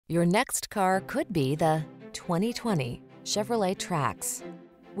Your next car could be the 2020 Chevrolet Trax.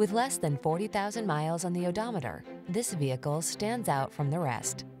 With less than 40,000 miles on the odometer, this vehicle stands out from the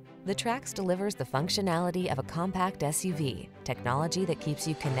rest. The Trax delivers the functionality of a compact SUV, technology that keeps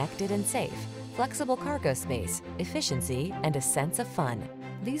you connected and safe, flexible cargo space, efficiency, and a sense of fun.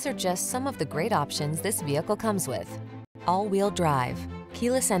 These are just some of the great options this vehicle comes with: all-wheel drive,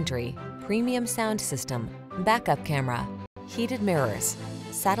 keyless entry, premium sound system, backup camera, heated mirrors,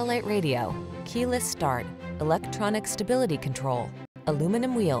 satellite radio, keyless start, electronic stability control,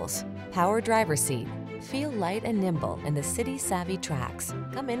 aluminum wheels, power driver seat. Feel light and nimble in the city-savvy Trax.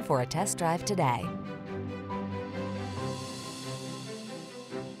 Come in for a test drive today.